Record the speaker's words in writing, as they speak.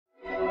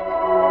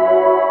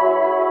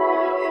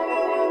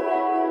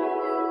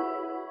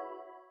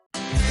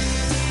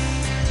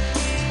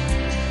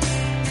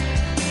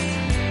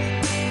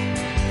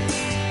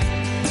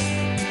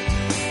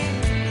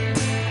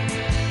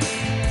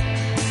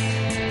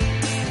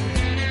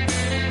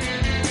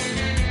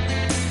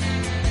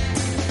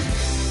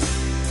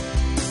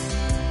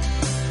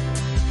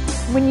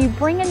When you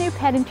bring a new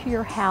pet into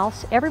your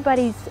house,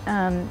 everybody's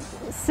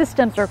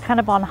systems are kind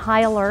of on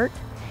high alert.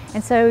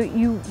 And so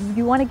you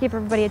want to give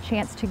everybody a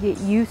chance to get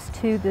used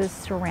to the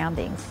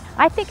surroundings.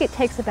 I think it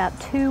takes about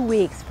 2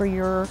 weeks for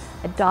your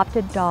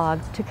adopted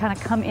dog to kind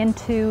of come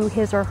into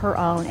his or her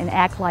own and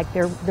act like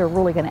they're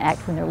really going to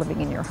act when they're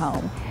living in your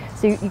home.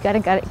 So you got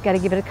to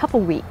give it a couple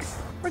weeks.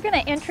 We're going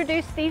to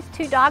introduce these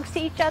two dogs to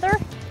each other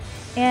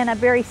in a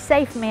very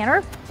safe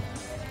manner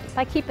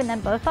by keeping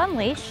them both on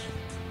leash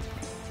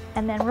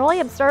and then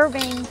really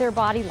observing their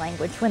body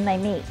language when they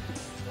meet.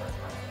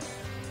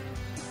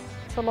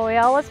 So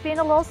Loyola's being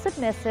a little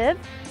submissive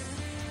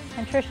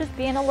and Trisha's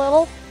being a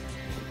little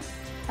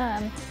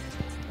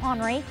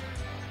ornery,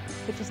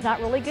 which is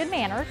not really good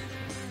manners.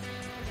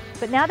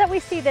 But now that we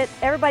see that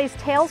everybody's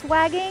tail's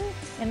wagging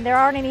and there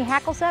aren't any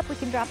hackles up, we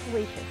can drop the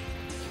leashes.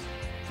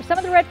 So some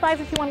of the red flags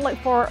that you want to look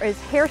for is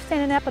hair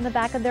standing up on the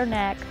back of their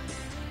neck,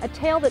 a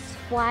tail that's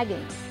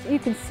flagging. You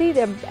can see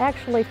them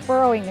actually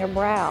furrowing their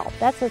brow.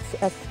 That's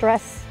a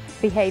stress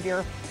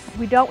behavior.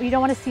 You don't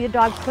want to see a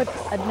dog put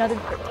another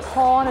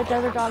paw on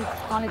another dog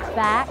on its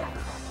back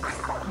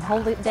and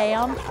hold it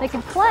down. They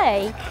can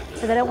play,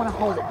 but they don't want to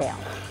hold it down.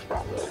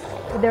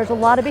 There's a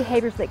lot of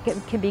behaviors that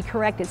can be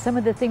corrected. Some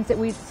of the things that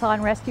we saw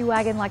in Rescue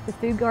Wagon, like the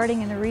food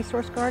guarding and the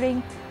resource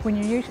guarding, when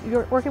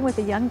you're working with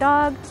a young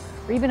dog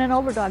or even an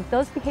older dog,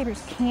 those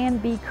behaviors can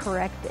be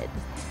corrected.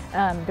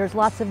 There's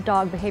lots of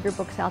dog behavior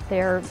books out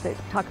there that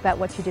talk about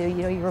what you do. You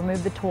know, you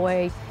remove the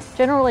toy.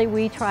 Generally,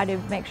 we try to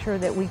make sure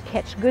that we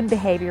catch good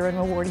behavior and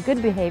reward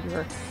good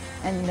behavior,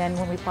 and then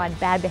when we find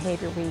bad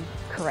behavior, we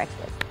correct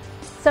it.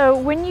 So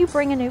when you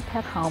bring a new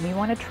pet home, you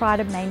want to try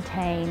to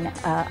maintain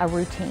a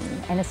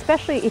routine, and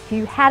especially if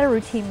you had a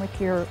routine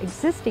with your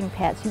existing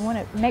pets, you want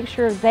to make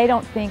sure they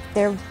don't think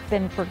they've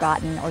been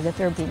forgotten or that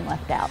they're being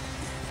left out.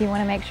 So you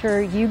want to make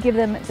sure you give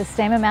them the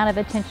same amount of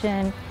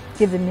attention,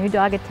 give the new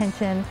dog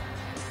attention,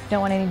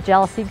 don't want any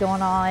jealousy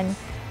going on,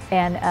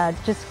 and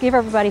just give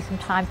everybody some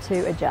time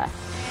to adjust.